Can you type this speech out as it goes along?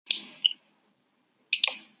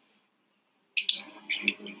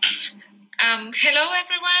Hello,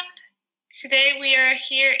 everyone. Today we are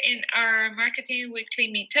here in our Marketing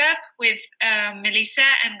Weekly meetup with Melissa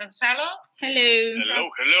and Gonzalo. Hello.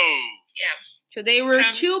 Yeah. Today we're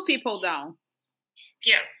 2 people down.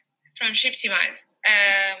 Yeah, from Shiptimize.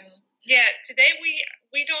 Today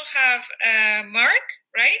we don't have Mark,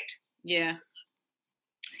 right? Yeah.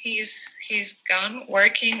 He's gone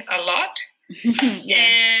working a lot.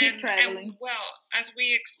 He's traveling. And, well, as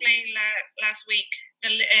we explained last week,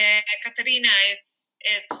 Katarina is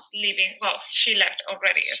leaving. Well, she left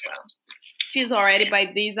already as well. She's already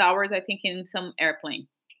by these hours, I think, in some airplane.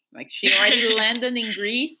 Like she already landed in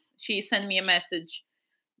Greece. She sent me a message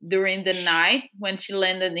during the night when she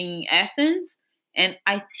landed in Athens, and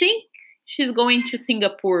I think she's going to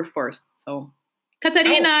Singapore first. So,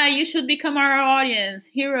 Katarina, you should become our audience.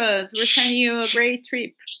 Hear us. We're sending you a great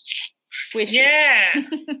trip. Wishes. Yeah.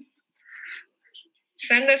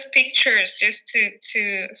 Send us pictures just to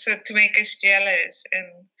make us jealous,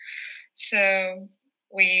 and so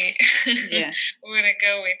we want to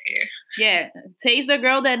go with you. Yeah, says the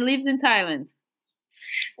girl that lives in Thailand.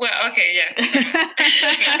 Well, okay, yeah.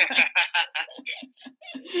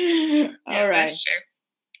 All right. That's true.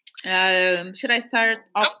 Should I start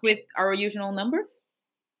off with our usual numbers?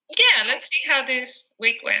 Yeah, let's see how this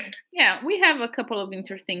week went. Yeah, we have a couple of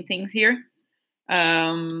interesting things here.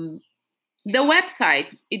 The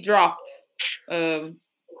website, it dropped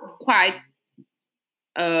quite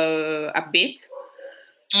a bit.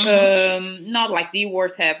 Mm-hmm. Not like the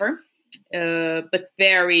worst ever, but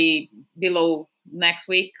very below next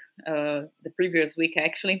week, the previous week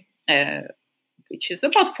actually, which is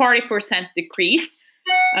about 40% decrease.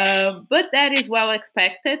 But that is well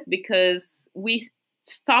expected because we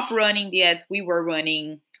stopped running the ads we were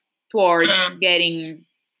running towards getting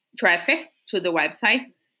traffic to the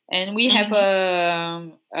website. And we have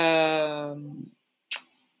oh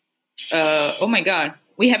my God,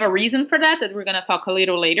 we have a reason for that we're going to talk a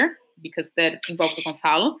little later because that involves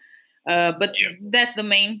Gonzalo. But that's the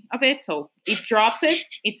main of it. So it dropped it.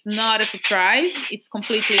 It's not a surprise. It's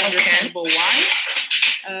completely understandable why.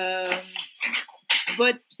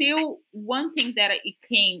 But still, one thing that it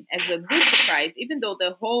came as a good surprise, even though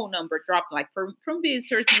the whole number dropped, like from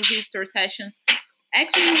visitors, new visitor sessions,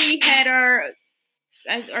 actually we had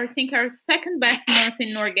I think our second best month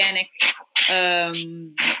in organic.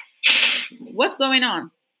 What's going on?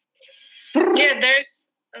 Yeah, there's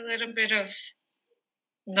a little bit of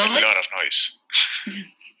noise. A lot of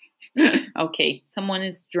noise. Okay, someone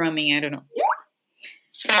is drumming. I don't know.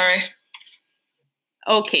 Sorry.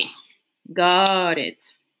 Okay, got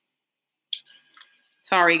it.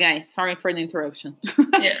 Sorry, guys. Sorry for the interruption.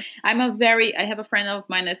 Yeah. I have a friend of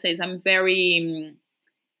mine that says I'm very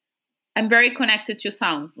connected to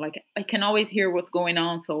sounds. Like I can always hear what's going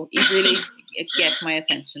on, so it gets my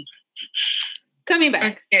attention. Coming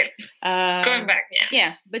back. Okay. Going back, yeah.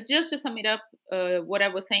 Yeah, but just to sum it up, what I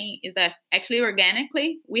was saying is that actually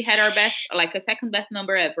organically, we had our best, like a second best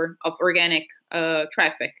number ever of organic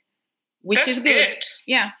traffic, which That's is good.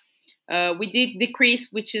 Yeah. We did decrease,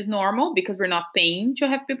 which is normal because we're not paying to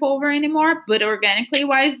have people over anymore. But organically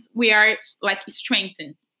wise, we are like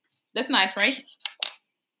strengthened. That's nice, right?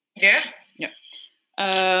 Yeah. Yeah.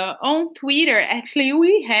 On Twitter, actually,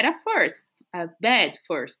 we had a bad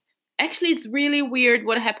first. Actually, it's really weird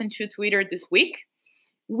what happened to Twitter this week.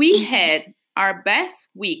 We had our best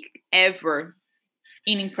week ever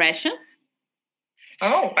in impressions.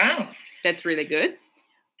 Oh, wow. That's really good.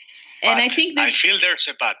 But and I think I feel there's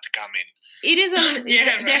a but coming. It is a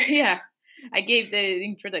right. Yeah. I gave the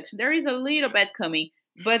introduction. There is a little bit coming,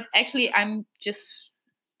 but actually, I'm just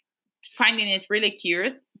finding it really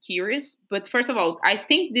curious. But first of all, I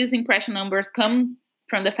think these impression numbers come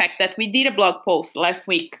from the fact that we did a blog post last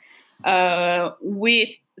week with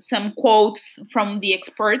some quotes from the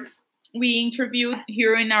experts we interviewed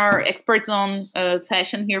here in our Experts On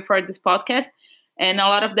session here for this podcast, and a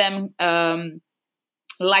lot of them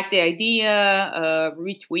liked the idea,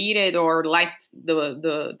 retweeted or liked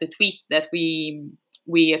the tweet that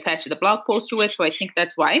we attached the blog post to it. So I think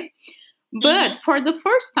that's why. But for the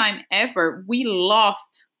first time ever, we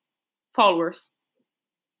lost followers.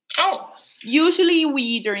 Oh. Usually we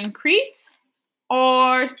either increase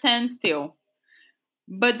or stand still.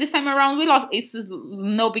 But this time around we lost. It's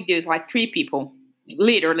no big deal. It's like 3 people.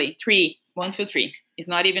 Literally 3. 1, 2, 3. It's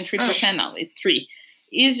not even 3% now. It's 3.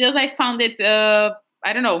 It's just I found it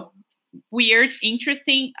I don't know, weird,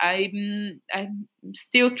 interesting. I'm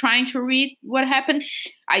still trying to read what happened.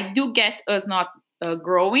 I do get us not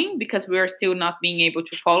growing because we are still not being able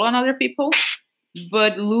to follow on other people.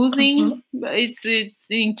 but losing, it's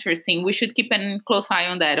interesting. We should keep a close eye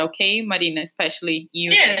on that, okay, Marina? Especially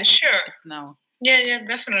you. Yeah, sure. It's now. Yeah,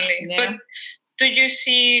 definitely. Yeah. But do you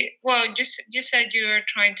see? Well, you said you were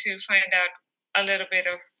trying to find out a little bit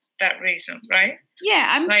of that reason, right? Yeah,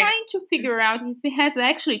 I'm trying to figure out if it has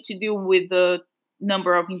actually to do with the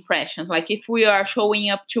number of impressions. Like if we are showing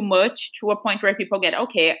up too much to a point where people get,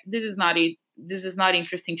 okay, this is not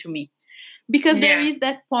interesting to me. Because there is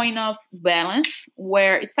that point of balance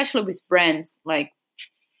where, especially with brands, like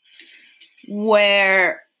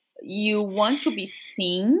where you want to be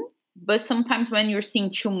seen, but sometimes when you're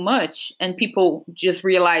seeing too much and people just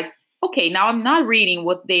realize, okay, now I'm not reading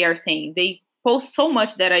what they are saying. They post so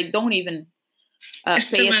much that I don't even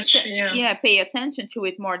pay attention to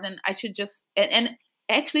it more than I should just. And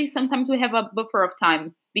actually, sometimes we have a buffer of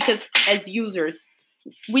time because as users,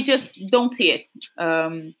 we just don't see it.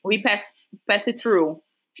 We pass it through.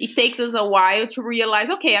 It takes us a while to realize,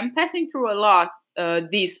 okay, I'm passing through a lot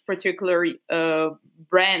this particular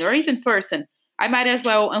brand or even person. I might as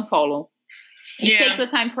well unfollow. It takes a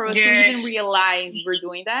time for us to even realize we're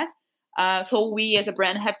doing that. So we as a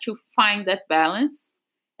brand have to find that balance.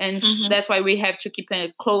 And that's why we have to keep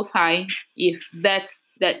a close eye if that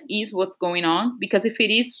is what's going on. Because if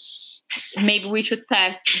it is, maybe we should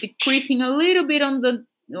test decreasing a little bit on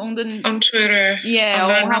Twitter.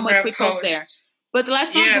 Yeah, on how much we post there. But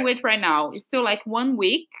let's not do it right now. It's still like 1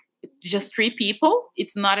 week, just 3 people.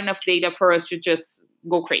 It's not enough data for us to just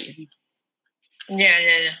go crazy.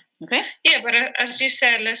 Yeah. Okay. Yeah, but as you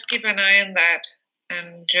said, let's keep an eye on that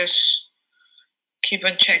and just keep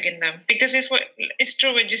on checking them, because it's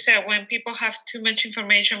true what you said. When people have too much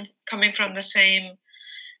information coming from the same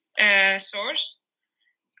source,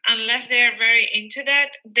 unless they are very into that,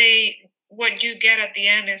 what you get at the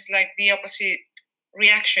end is like the opposite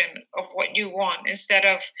reaction of what you want. Instead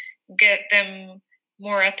of get them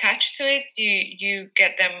more attached to it, you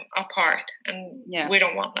get them apart, and we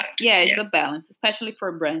don't want that. Yeah, it's a balance, especially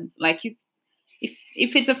for brands. Like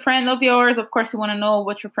if it's a friend of yours, of course you want to know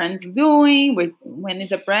what your friend's doing. When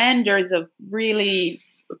it's a brand, there's a really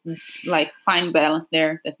like fine balance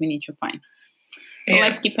there that we need to find. So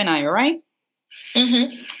let's keep an eye, all right?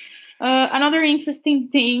 Another interesting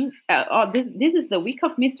thing. This is the week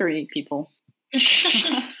of mystery, people.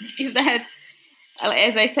 Is that,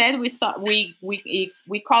 as I said, we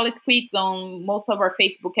call it quits on most of our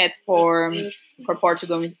Facebook ads for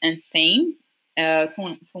Portugal and Spain.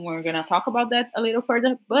 Soon we're gonna talk about that a little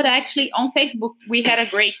further. But actually, on Facebook, we had a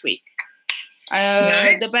great week.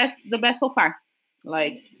 Nice. The best so far.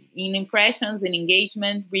 Like in impressions and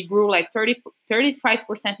engagement, we grew like 35%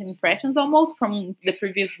 in impressions almost from the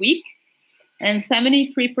previous week, and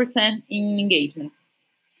 73% in engagement.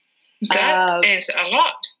 That is a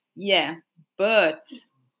lot. Yeah, but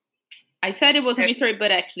I said it was a mystery,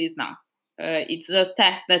 but actually it's not. It's a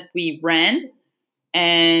test that we ran,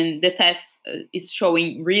 and the test is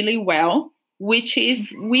showing really well, which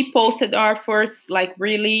is we posted our first, like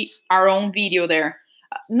really our own video there.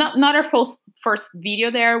 Not our first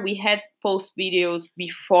video there. We had post videos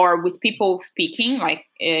before with people speaking, like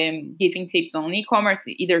giving tips on e-commerce,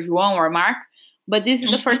 either João or Mark. But this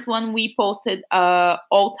is the first one we posted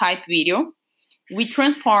all type video. We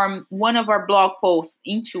transformed one of our blog posts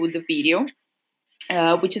into the video,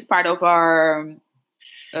 which is part of our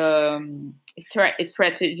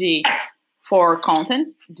strategy for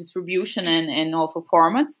content distribution and also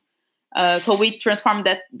formats. So we transformed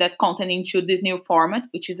that content into this new format,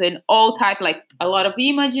 which is an all type, like a lot of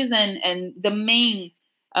images and the main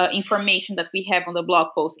information that we have on the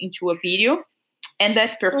blog post into a video, and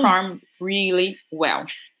that performed really well.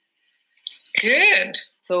 Good.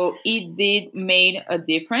 So it did made a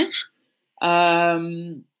difference.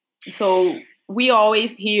 So we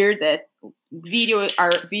always hear that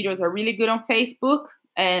our videos are really good on Facebook,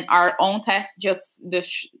 and our own tests just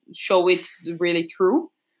show it's really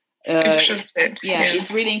true.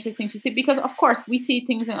 It's really interesting to see, because of course we see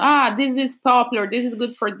things this is popular, this is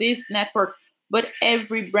good for this network, but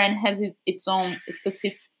every brand has its own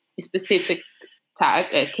specific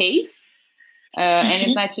case, and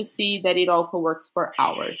it's nice to see that it also works for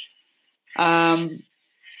ours.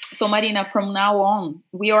 So Marina, from now on,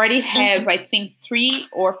 we already have I think 3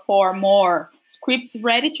 or 4 more scripts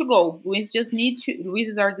ready to go. Luis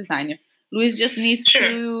is our designer. Luis just needs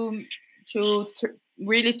to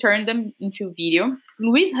really turn them into video.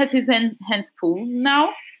 Luis has his hands full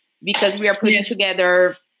now, because we are putting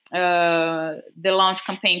together the launch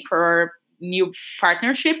campaign for our new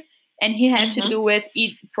partnership, and he has to do it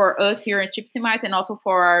for us here at Chiptimize, and also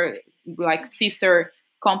for our like sister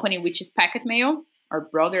company, which is Packet Mail, our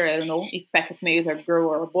brother. I don't know if Packet Mail is a girl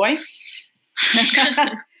or a boy.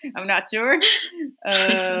 I'm not sure.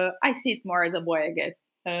 I see it more as a boy, I guess.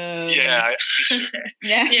 Yeah,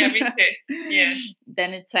 Yeah. Yeah, me too. Yeah.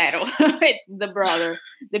 Then it's Saddle. It's the brother,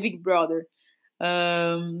 the big brother.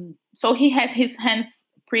 So he has his hands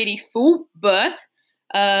pretty full, but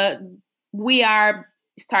we are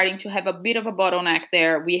starting to have a bit of a bottleneck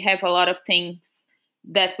there. We have a lot of things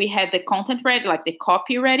that we have the content ready, like the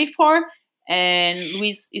copy ready for, and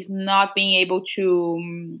Luis is not being able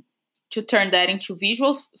to turn that into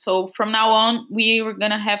visuals. So from now on, we were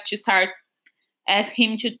gonna have to start ask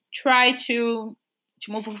him to try to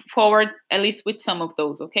move forward at least with some of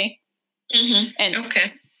those. Okay. And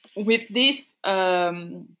Okay. with this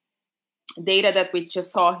data that we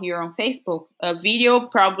just saw here on Facebook, video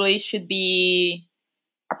probably should be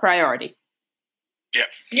a priority. Yeah.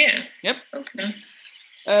 Yeah. Yep. Okay.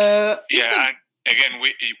 Yeah. And again,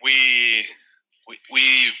 we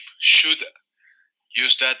should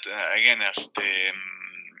use that again as the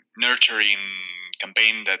nurturing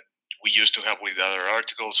campaign that we used to have with other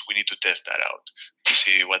articles. We need to test that out to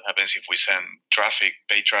see what happens if we send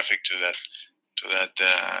paid traffic to that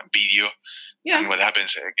video. Yeah. And what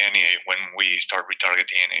happens again when we start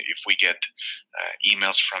retargeting, if we get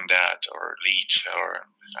emails from that or leads, or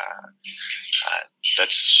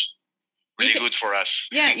that's really good for us.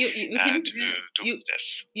 Yeah, you can do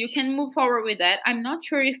this. You can move forward with that. I'm not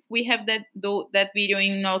sure if we have that video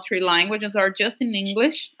in all 3 languages or just in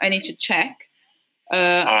English. I need to check.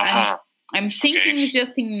 I'm thinking it's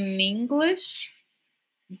just in English,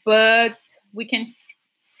 but we can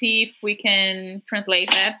see if we can translate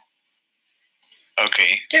that.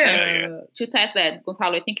 Okay. To test that,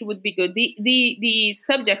 Gonzalo, I think it would be good. The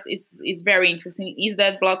subject is very interesting. Is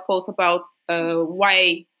that blog post about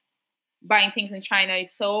why buying things in China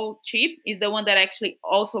is so cheap? Is the one that actually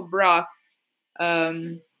also brought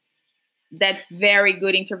that very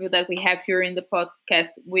good interview that we have here in the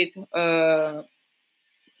podcast with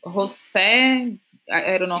Jose.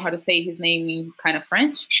 I don't know how to say his name in kind of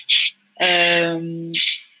French,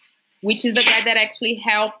 which is the guy that actually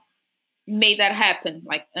helped made that happen,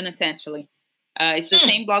 like unintentionally. It's the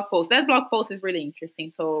same blog post. That blog post is really interesting,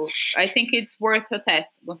 so I think it's worth a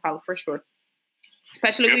test, Gonzalo, for sure.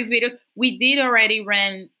 Especially with videos. We did already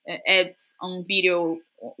run ads on video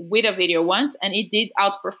with a video once, and it did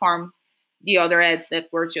outperform the other ads that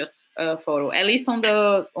were just a photo. At least on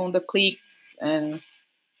the clicks.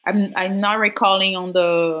 I'm not recalling on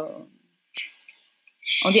the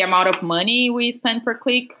amount of money we spent per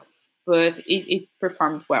click, but it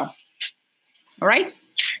performed well. All right.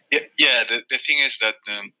 Yeah. The thing is that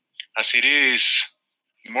as it is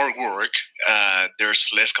more work, there's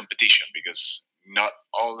less competition because not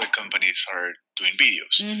all the companies are doing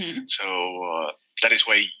videos. Mm-hmm. So that is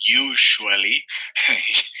why usually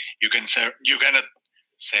you cannot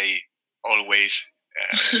say always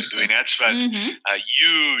doing ads, but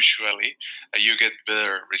usually you get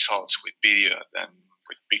better results with video than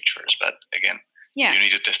with pictures. But again, you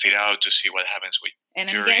need to test it out to see what happens with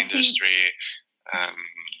your industry.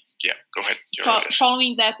 Yeah, go ahead.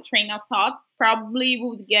 Following that train of thought, probably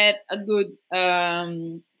would get a good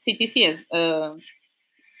CTCs,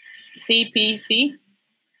 CPC,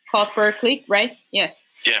 cost per click, right? Yes.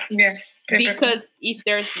 Yeah. Because if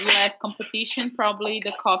there's less competition, probably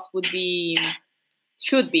the cost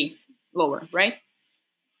should be lower, right?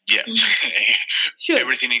 Yeah. Should.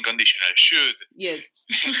 Everything in conditional. Should. Yes.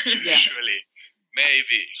 Usually.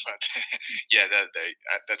 Maybe. But yeah,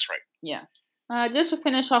 that's right. Yeah. Just to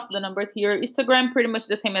finish off the numbers here, Instagram pretty much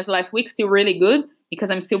the same as last week, still really good because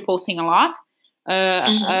I'm still posting a lot.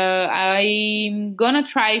 I'm gonna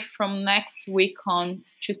try from next week on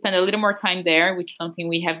to spend a little more time there, which is something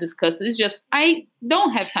we have discussed. It's just I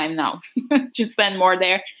don't have time now to spend more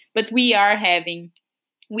there, but we actually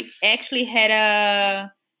had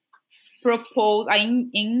a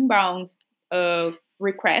inbound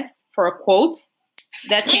request for a quote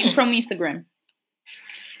that came from Instagram.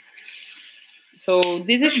 So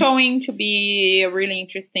this is showing to be a really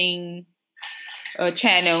interesting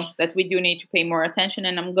channel that we do need to pay more attention,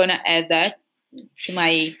 and I'm gonna add that to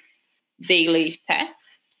my daily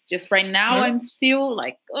tasks. Just right now, I'm still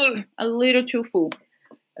like a little too full,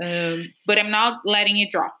 but I'm not letting it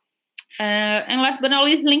drop. And last but not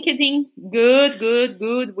least, LinkedIn, good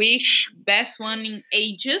week, best one in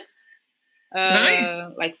ages. Nice,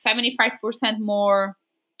 like 75% more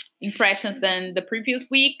impressions than the previous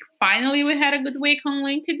week. Finally, we had a good week on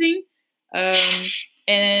LinkedIn,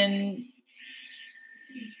 and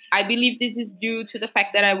I believe this is due to the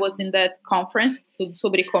fact that I was in that conference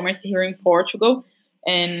sobre e-commerce here in Portugal,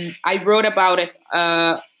 and I wrote about it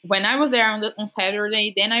when I was there on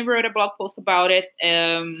Saturday. Then I wrote a blog post about it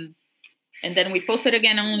And then we posted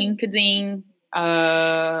again on LinkedIn.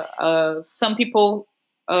 Some people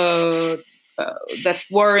that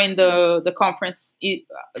were in the conference,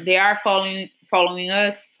 they are following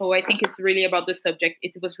us. So I think it's really about the subject.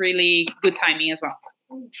 It was really good timing as well.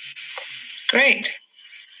 Great.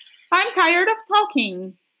 I'm tired of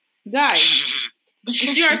talking, guys.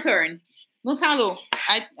 It's your turn, Gonzalo.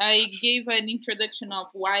 I gave an introduction of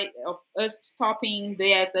us stopping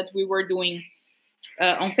the ads that we were doing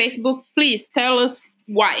on Facebook. Please tell us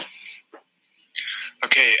why.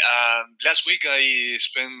 Okay. Last week I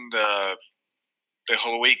spent the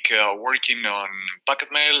whole week working on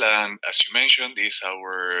Packetmail, and as you mentioned, is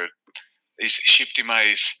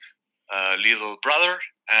Shiptimize little brother,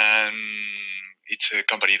 and it's a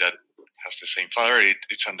company that has the same father.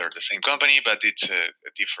 It's under the same company, but it's a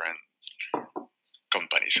different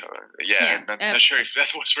company. So not sure if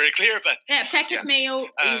that was very clear, but Packetmail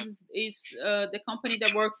is the company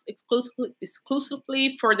that works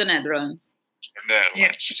exclusively for the Netherlands.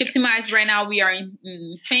 Shiptimize, right now we are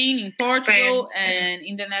in Spain, in Portugal, and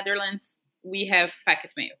in the Netherlands we have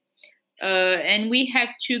Packetmail. And we have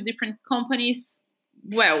two different companies.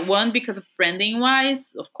 Well, one because of branding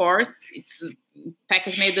wise, of course, it's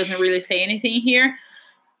Packetmail doesn't really say anything here,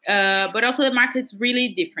 but also the market's really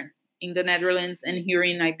different in the Netherlands and here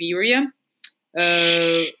in Iberia.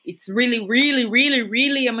 It's really, really, really,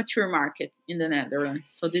 really a mature market in the Netherlands.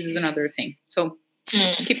 So this is another thing. So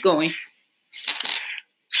keep going.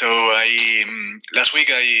 So last week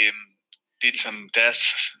I did some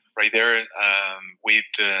tests right there with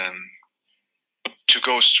to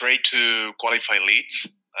go straight to qualify leads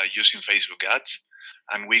using Facebook ads,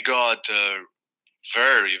 and we got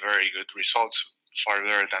very, very good results,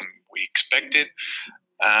 farther than we expected.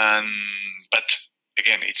 But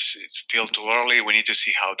again, it's still too early. We need to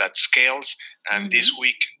see how that scales. And this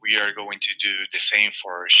week we are going to do the same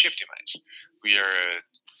for Shiptimize. We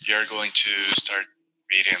are going to start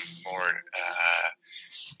reading more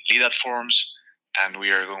lead ad forms, and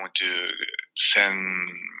we are going to send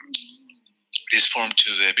this form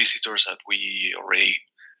to the visitors that we already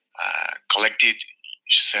collected,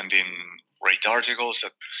 sending great articles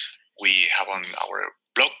that we have on our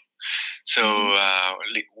blog. So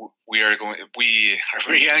we are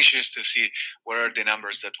very anxious to see what are the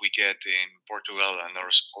numbers that we get in Portugal and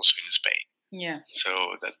also in Spain. Yeah.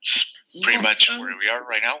 So that's pretty much where we are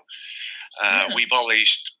right now. We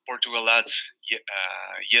published Portugal ads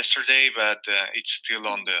yesterday, but it's still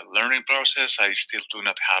on the learning process. I still do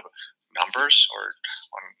not have numbers or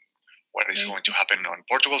on what is going to happen on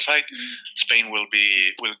Portugal side. Spain will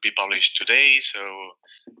be published today, so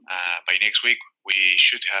by next week we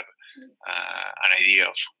should have an idea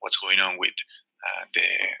of what's going on with the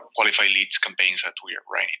qualified leads campaigns that we are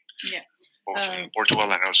running. Yeah, both in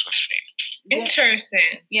Portugal and also in Spain.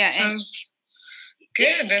 Interesting. Yeah, sounds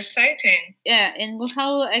good, exciting. Yeah, and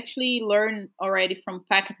Gonzalo actually learned already from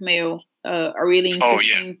Packetmail a really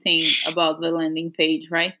interesting thing about the landing page,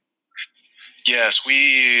 right? Yes,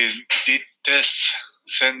 we did tests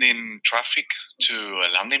sending traffic to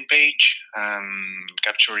a landing page and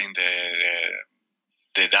capturing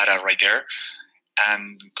the data right there,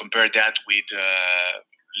 and compare that with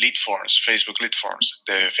lead forms, Facebook lead forms.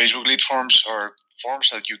 The Facebook lead forms are forms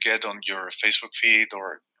that you get on your Facebook feed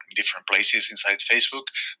or in different places inside Facebook,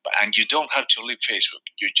 and you don't have to leave Facebook.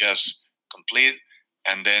 You just complete,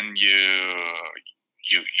 and then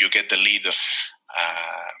you get the lead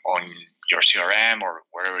on your CRM or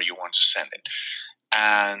wherever you want to send it.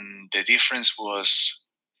 And the difference was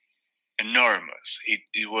enormous.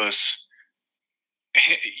 It was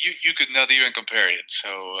you could not even compare it. So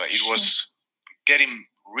it was getting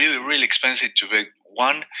really, really expensive to get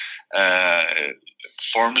one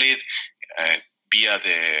form lead via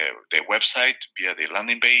the website, via the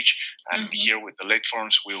landing page, and here with the lead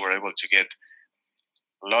forms we were able to get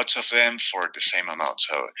lots of them for the same amount.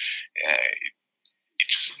 So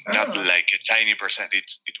it's not like a tiny percent.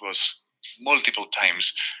 It was multiple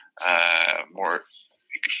times more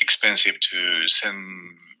expensive to send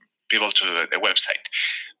people to the website.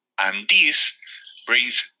 And this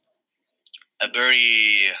brings a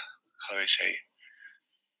very, how do I say,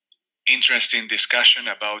 interesting discussion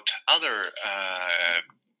about other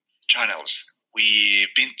channels. We've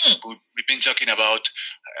been talking about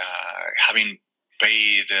having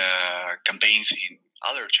paid campaigns in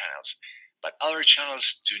other channels, but other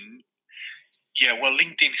channels do. Yeah, well,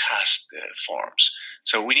 LinkedIn has the forms,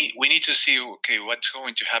 so we need to see what's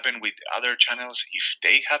going to happen with other channels if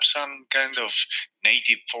they have some kind of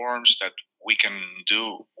native forms that we can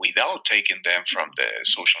do without taking them from the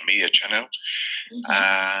social media channel,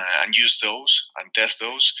 and use those and test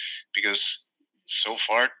those, because so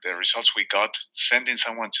far, the results we got sending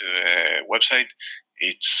someone to a website,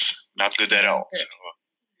 it's not good at all. So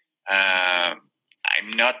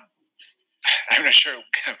I'm not sure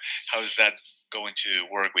how is that going to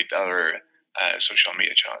work with other social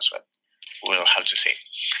media channels, but we'll have to see.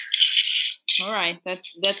 All right,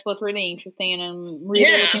 that was really interesting, and I'm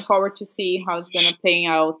really looking forward to see how it's gonna pay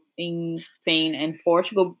out in Spain and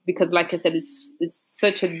Portugal, because, like I said, it's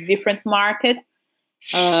such a different market.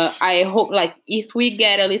 I hope, like, if we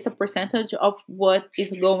get at least a percentage of what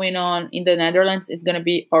is going on in the Netherlands, it's gonna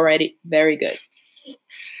be already very good.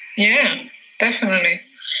 Yeah, definitely.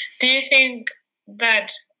 Do you think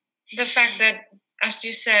that the fact that, as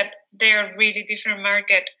you said, they are really different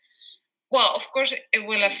market, well, of course, it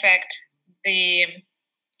will affect the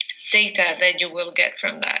data that you will get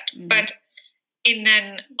from that. Mm-hmm. But in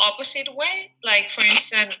an opposite way, like, for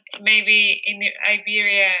instance, maybe in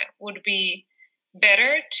Iberia would be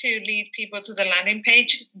better to lead people to the landing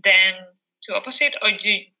page than to opposite, or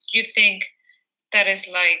do you think that is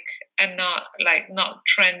like a not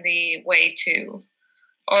trendy way to,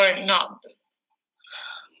 or not?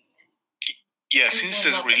 Yeah, since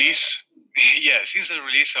the release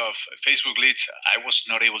of Facebook Leads, I was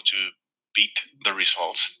not able to beat the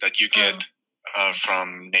results that you get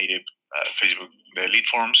from native Facebook, the lead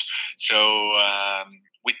forms. So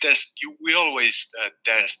we always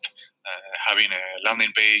test having a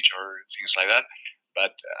landing page or things like that,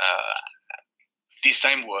 but this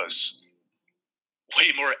time was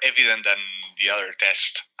way more evident than the other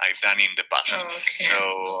test I've done in the past.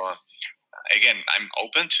 So again, I'm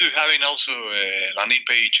open to having also a landing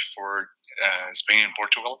page for Spain and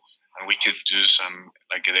Portugal, and we could do some,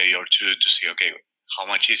 like, a day or two to see, okay, how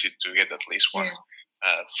much is it to get at least one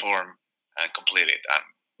form completed.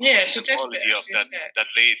 The quality of that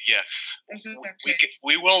lead. Yeah, exactly.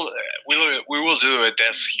 We will do a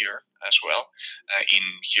test here as well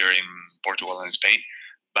here in Portugal and Spain,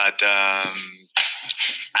 but I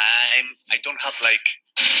don't have like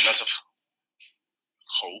lots of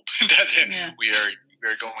hope that we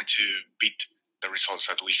are going to beat the results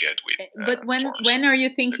that we get with. But when are you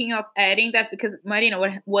thinking of adding that? Because,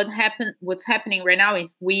 Marina, what's happening right now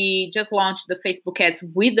is we just launched the Facebook ads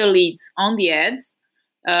with the leads on the ads,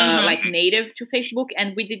 like native to Facebook,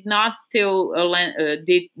 and we did not still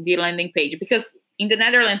did the landing page, because in the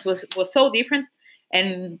Netherlands was so different,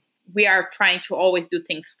 and we are trying to always do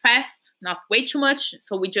things fast, not way too much.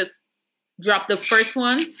 So we just dropped the first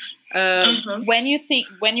one. When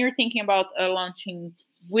you're thinking about launching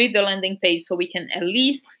with the landing page, so we can at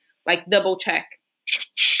least like double check.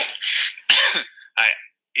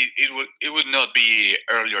 It would not be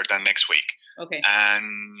earlier than next week. Okay.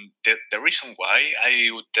 And the reason why I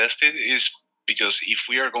would test it is because if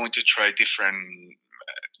we are going to try different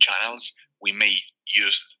channels, we may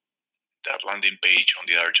use that landing page on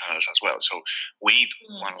the other channels as well. So we need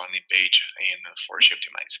one landing page for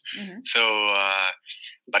Shiptimize. So,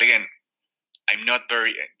 but again, I'm not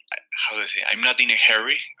very, I'm not in a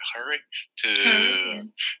hurry to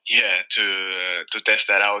to test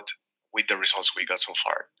that out with the results we got so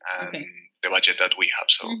far and the budget that we have.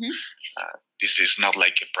 So this is not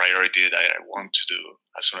like a priority that I want to do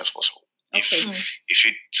as soon as possible. If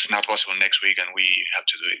it's not possible next week and we have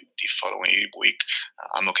to do it the following week,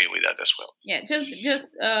 I'm okay with that as well. Yeah,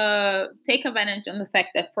 just take advantage on the fact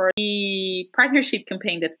that for the partnership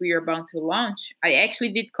campaign that we are about to launch, I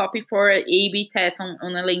actually did copy for an A/B test on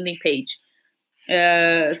a landing page.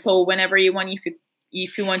 So whenever you want,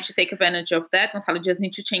 if you want to take advantage of that, Gonzalo, just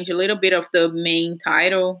need to change a little bit of the main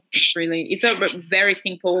title. It's a very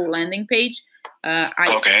simple landing page.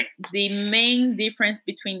 The main difference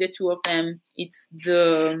between the two of them, it's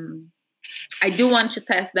I do want to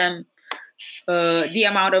test them the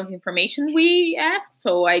amount of information we ask.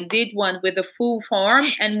 So I did one with a full form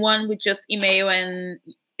and one with just email and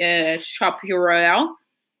shop URL.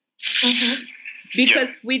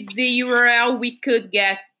 Because with the URL we could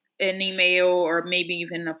get an email or maybe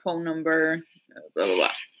even a phone number, blah blah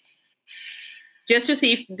blah. Just to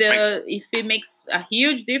see if it makes a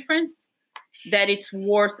huge difference, that it's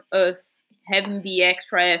worth us having the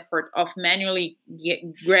extra effort of manually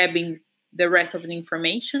grabbing the rest of the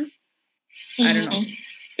information. I don't know.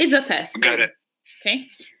 It's a test. Got it. Okay.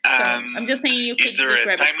 So I'm just saying you could. Is there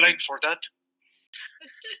a timeline for that?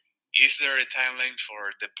 Is there a timeline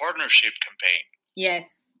for the partnership campaign? Yes.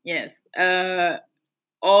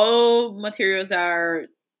 All materials are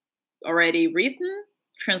already written,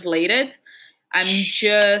 translated. I'm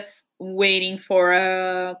just waiting for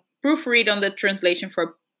a proofread on the translation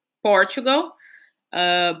for Portugal.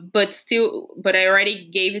 But I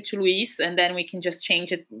already gave it to Luis, and then we can just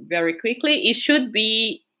change it very quickly. It should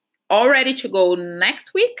be all ready to go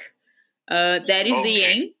next week. That is the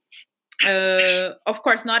aim. Of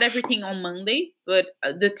course, not everything on Monday, but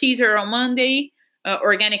the teaser on Monday,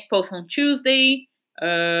 organic post on Tuesday,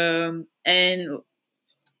 and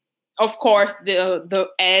of course the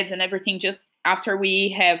ads and everything just after we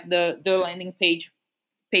have the landing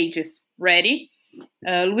pages ready.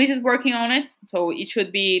 Luis is working on it, so it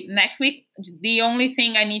should be next week. The only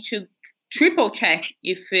thing I need to triple check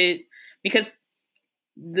because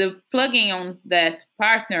the plugin on that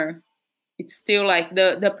partner, it's still like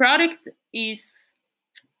the product is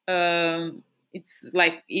it's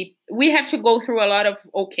like we have to go through a lot of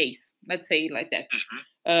OKs, let's say like that.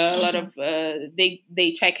 A lot of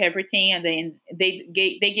they check everything, and then they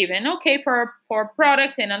give an okay for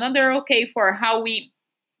product and another okay for how we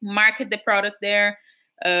market the product there.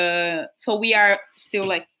 So we are still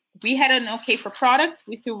like, we had an okay for product,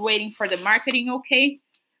 we're still waiting for the marketing okay.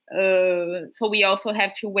 So we also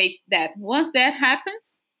have to wait that. Once that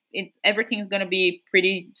happens, everything is going to be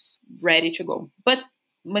pretty ready to go. But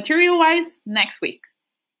material wise, next week.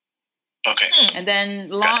 Okay. And then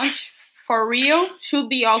launch for real should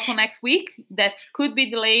be also next week. That could be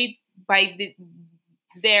delayed by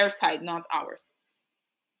their side, not ours.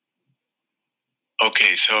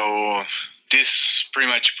 Okay, so this pretty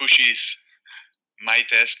much pushes my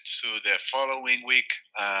test to the following week.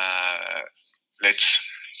 Let's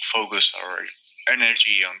focus our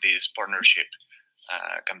energy on this partnership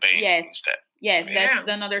campaign instead. Yes, that's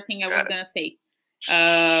another thing I was going to say.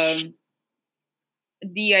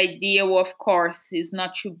 The idea, of course, is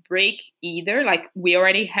not to break either. Like, we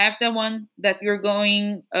already have the one that we're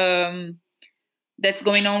going, that's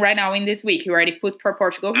going on right now in this week. You already put for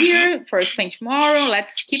Portugal here, for Spain tomorrow.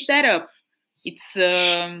 Let's keep that up. It's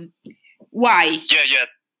why? Yeah.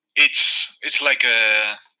 It's like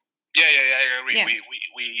a I agree. Yeah.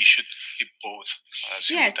 We should keep both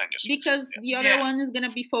simultaneously. Yes, because the other one is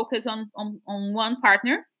gonna be focused on one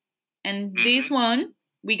partner, and this one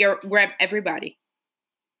we grab everybody.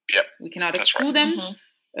 Yep. We cannot exclude them.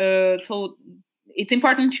 So it's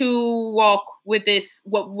important to walk with this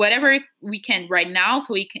whatever we can right now,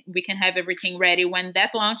 so we can have everything ready when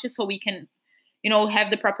that launches, so we can,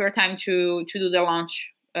 have the proper time to do the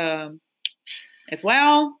launch as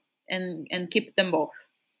well, and keep them both.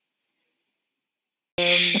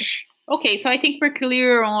 Okay, so I think we're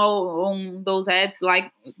clear on those ads.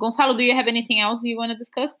 Like, Gonzalo, do you have anything else you want to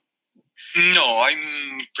discuss? No, I'm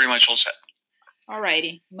pretty much all set.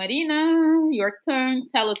 Alrighty, Marina, your turn.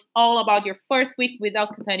 Tell us all about your first week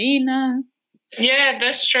without Catarina. Yeah,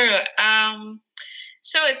 that's true.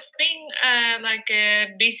 So it's been like a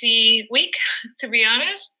busy week, to be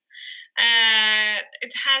honest.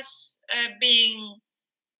 It has been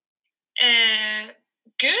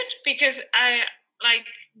good because I like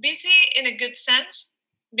busy in a good sense.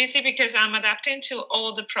 Busy because I'm adapting to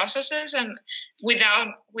all the processes, and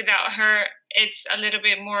without her, it's a little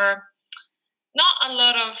bit more. Not a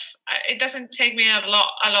lot of. It doesn't take me a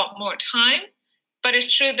lot more time, but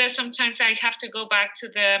it's true that sometimes I have to go back to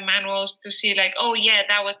the manuals to see, like, oh yeah,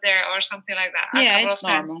 that was there or something like that. Yeah, a couple it's of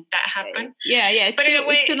times normal. That happened. Yeah. But in a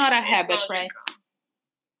way, it's still not a habit, right?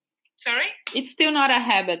 Sorry? It's still not a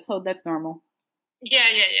habit, so that's normal. Yeah,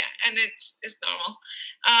 and it's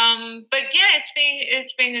normal. But yeah,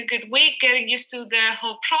 it's been a good week, getting used to the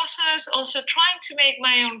whole process. Also trying to make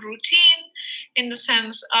my own routine in the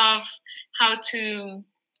sense of how to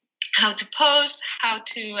post, how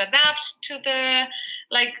to adapt to the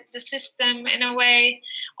system in a way.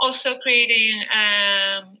 Also creating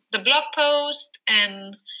the blog post,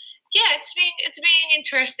 and yeah, it's been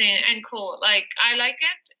interesting and cool. Like, I like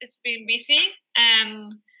it. It's been busy,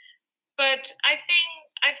 but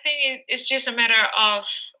I think it's just a matter of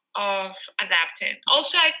adapting.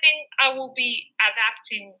 Also, I think I will be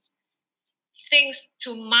adapting things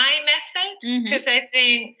to my method, because I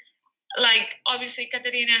think, like, obviously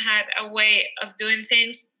Catarina had a way of doing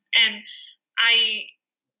things, and I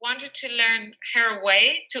wanted to learn her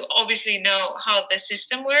way to obviously know how the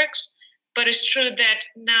system works. But it's true that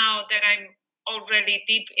now that I'm already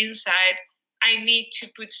deep inside, I need to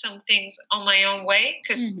put some things on my own way,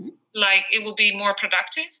 because like, it will be more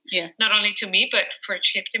productive. Yes. Not only to me, but for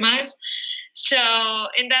Chiptimize. So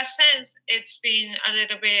in that sense, it's been a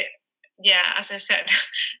little bit, as I said,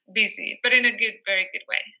 busy, but in a very good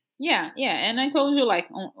way. Yeah, and I told you, like,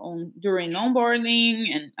 on during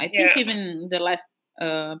onboarding, and I think even the last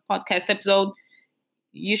podcast episode,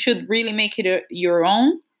 you should really make it your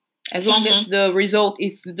own, as long as the result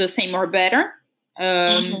is the same or better.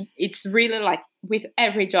 It's really like with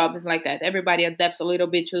every job is like that. Everybody adapts a little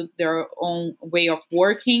bit to their own way of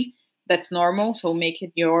working. That's normal. So make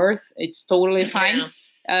it yours. It's totally fine.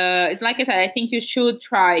 it's like I said, I think you should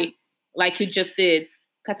try, like you just did,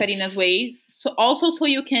 Catarina's ways. So also, so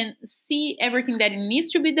you can see everything that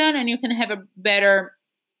needs to be done, and you can have a better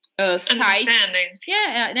sight. Understanding.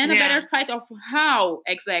 Yeah, and a better sight of how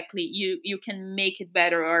exactly you can make it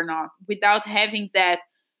better or not. Without having that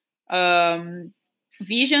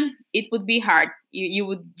vision, it would be hard. You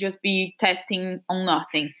would just be testing on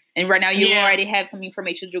nothing. And right now, you already have some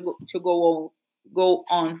information to go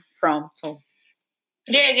on from. So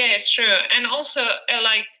yeah, it's true. And also,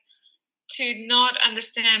 like, to not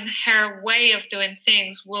understand her way of doing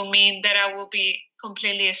things will mean that I will be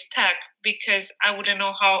completely stuck, because I wouldn't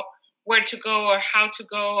know where to go or how to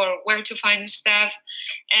go or where to find stuff.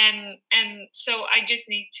 And so I just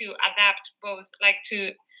need to adapt both, like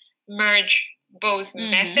to merge both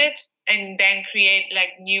methods and then create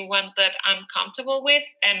like new ones that I'm comfortable with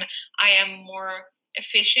and I am more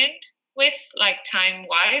efficient with, like time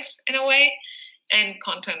wise in a way, and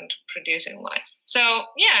content producing wise. So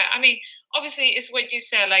yeah, I mean, obviously it's what you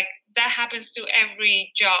said, like that happens to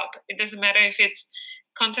every job. It doesn't matter if it's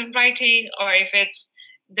content writing or if it's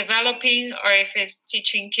developing or if it's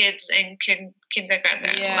teaching kids in kindergarten.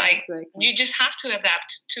 Exactly. You just have to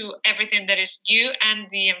adapt to everything that is you and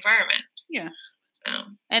the environment. Yeah. So.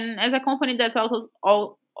 And as a company, that's also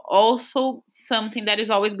something that is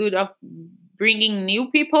always good of bringing new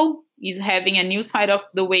people, is having a new side of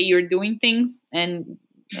the way you're doing things and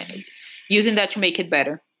using that to make it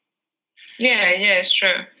better. Yeah, it's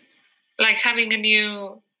true. Like having a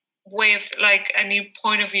new way of, like a new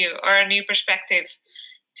point of view or a new perspective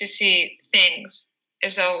to see things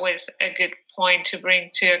is always a good point to bring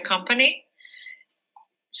to a company.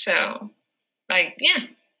 So, like, yeah.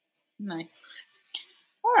 Nice.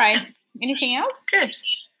 All right. Anything else? Good.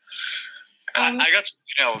 I got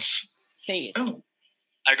something else. Say it. Oh.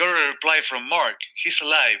 I got a reply from Mark. He's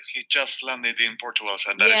alive. He just landed in Portugal,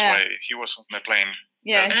 so that is why he was on the plane.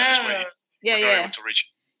 Yeah. That is why able to reach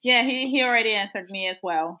him. Yeah, he already answered me as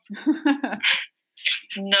well.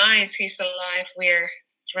 Nice. He's alive. We're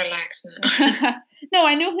relaxed now. No,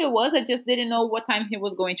 I knew he was. I just didn't know what time he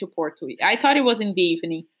was going to Porto. I thought it was in the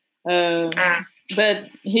evening. But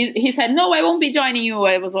he said, no, I won't be joining you.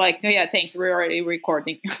 I was like, oh, yeah, thanks. We're already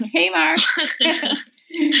recording. Hey, Mark.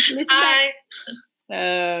 Hi.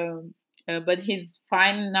 But he's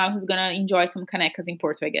fine now. He's gonna enjoy some canecas in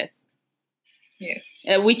Porto, I guess. Yeah.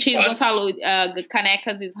 Which is, Gonçalo,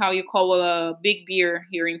 canecas is how you call a big beer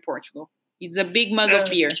here in Portugal. It's a big mug of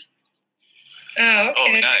beer. Oh, okay.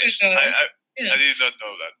 Oh, nice. I did not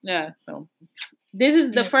know that. Yeah, so this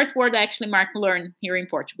is the first word actually Mark learned here in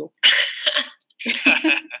Portugal.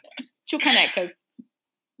 Two canecas.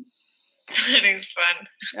 That is fun.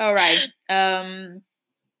 All right. I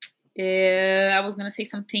was gonna say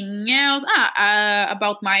something else.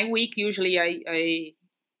 About my week. Usually,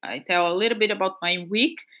 I tell a little bit about my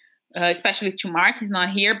week, especially to Mark. He's not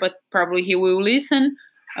here, but probably he will listen.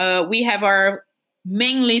 We have our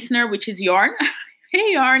main listener, which is Jorn.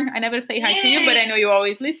 Hey, Jorn. I never say hi to you, but I know you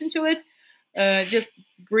always listen to it. Just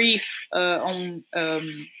brief on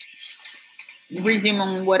resume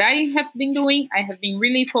on what I have been doing. I have been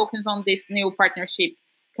really focused on this new partnership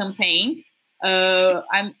campaign.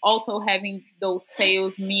 I'm also having those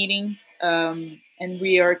sales meetings, and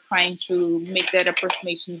we are trying to make that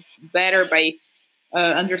approximation better by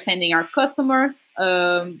understanding our customers.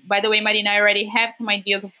 By the way, Marina, I already have some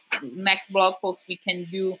ideas of next blog post we can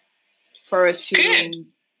do for us to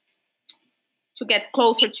get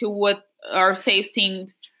closer to what our sales team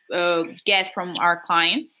get from our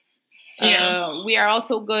clients. We are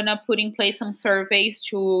also gonna put in place some surveys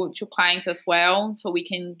to clients as well, so we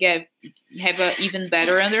can have an even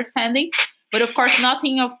better understanding. But of course,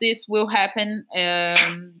 nothing of this will happen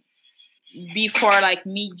before like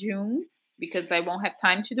mid-June, because I won't have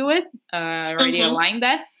time to do it. I already aligned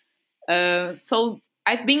that. So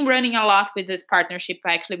I've been running a lot with this partnership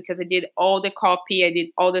actually, because I did all the copy, I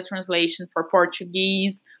did all the translation for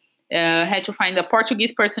Portuguese. Had to find a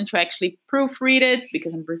Portuguese person to actually proofread it,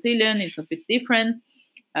 because I'm Brazilian, it's a bit different.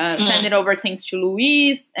 Sending over things to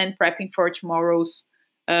Luis and prepping for tomorrow's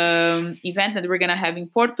event that we're going to have in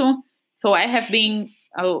Porto. So I have been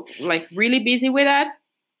like really busy with that.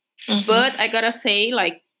 But I got to say,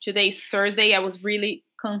 like today's Thursday, I was really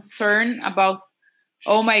concerned about,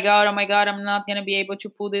 oh my God, I'm not going to be able to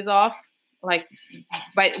pull this off, like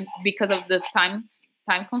because of the time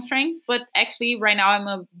constraints. But actually right now I'm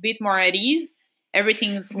a bit more at ease.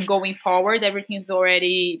 Everything's going forward. Everything's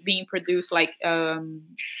already being produced, like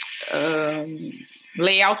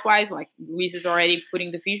layout wise. Like Luis is already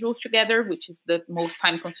putting the visuals together, which is the most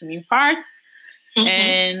time consuming part.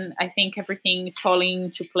 And I think everything is falling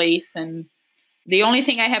into place, and The only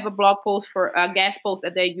thing I have a blog post for a guest post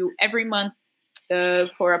that they do every month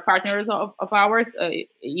for a partners of ours,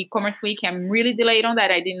 e-commerce week. I'm really delayed on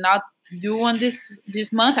that. I did not do one this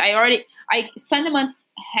month. I spent the month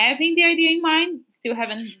having the idea in mind, still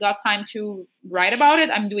haven't got time to write about it.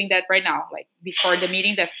 I'm doing that right now, like before the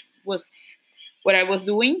meeting. That was what I was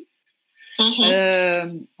doing.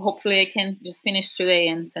 Hopefully I can just finish today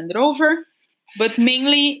and send it over. But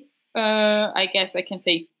mainly, I guess I can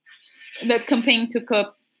say that campaign took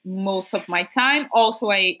up most of my time. Also,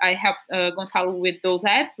 I helped Gonzalo with those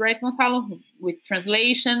ads, right, Gonzalo? With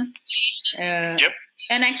translation. Yep.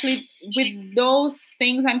 And actually, with those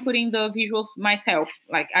things, I'm putting the visuals myself.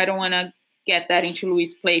 Like, I don't want to get that into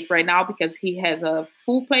Luis' plate right now because he has a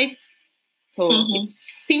full plate. So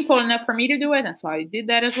it's simple enough for me to do it. And so I did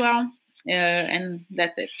that as well. And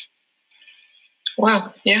that's it.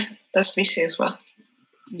 Wow. Yeah, that's busy as well.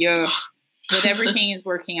 Yeah. But everything is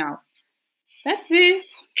working out. That's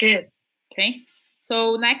it. Good. Okay.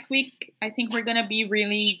 So next week, I think we're going to be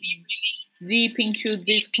really deep into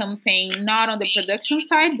this campaign, not on the production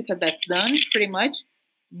side, because that's done pretty much,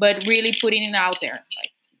 but really putting it out there.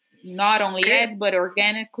 Like, not only ads, but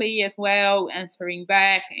organically as well, answering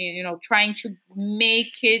back, and, trying to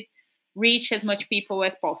make it reach as much people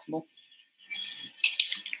as possible.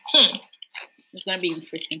 It's going to be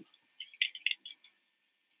interesting.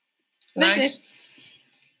 Nice.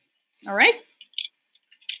 All right.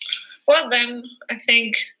 Well, then I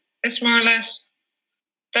think it's more or less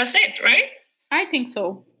that's it, right? I think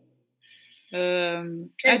so.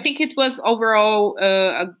 I think it was overall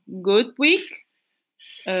a good week.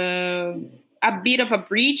 A bit of a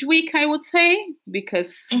bridge week, I would say,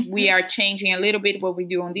 because we are changing a little bit what we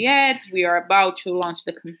do on the ads. We are about to launch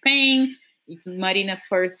the campaign. It's Marina's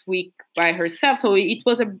first week by herself. So it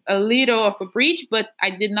was a little of a bridge, but I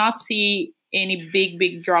did not see any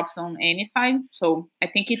big drops on any side. So I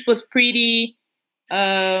think it was pretty,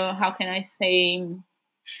 how can I say,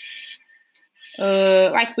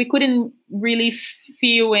 like we couldn't really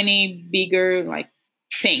feel any bigger like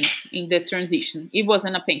pain in the transition. It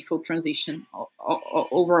wasn't a painful transition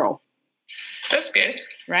overall. That's good,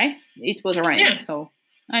 right? It was alright. Yeah. So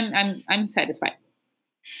I'm satisfied.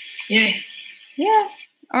 Yeah. Yeah.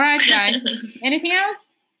 All right, guys. Anything else?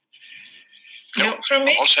 No, from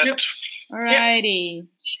me. All set. Nope. Alrighty. Yep.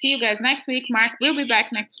 See you guys next week. Mark will be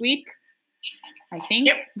back next week, I think.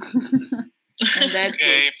 Yep. And that's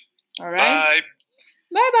okay. it. All right. Bye.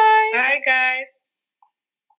 Bye-bye. Bye, guys.